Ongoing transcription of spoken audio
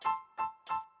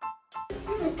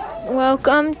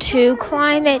Welcome to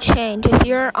Climate Change. If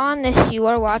you're on this, you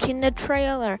are watching the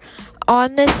trailer.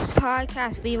 On this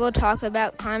podcast, we will talk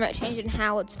about climate change and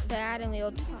how it's bad, and we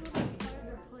will talk.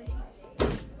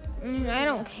 I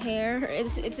don't care.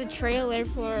 It's a trailer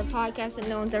for a podcast that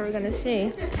no one's ever gonna see.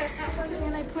 Why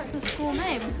can't I put the school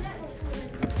name?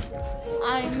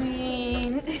 I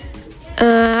mean...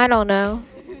 I don't know.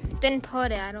 Then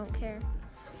put it. I don't care.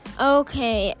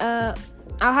 Okay. I'll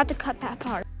have to cut that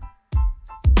part.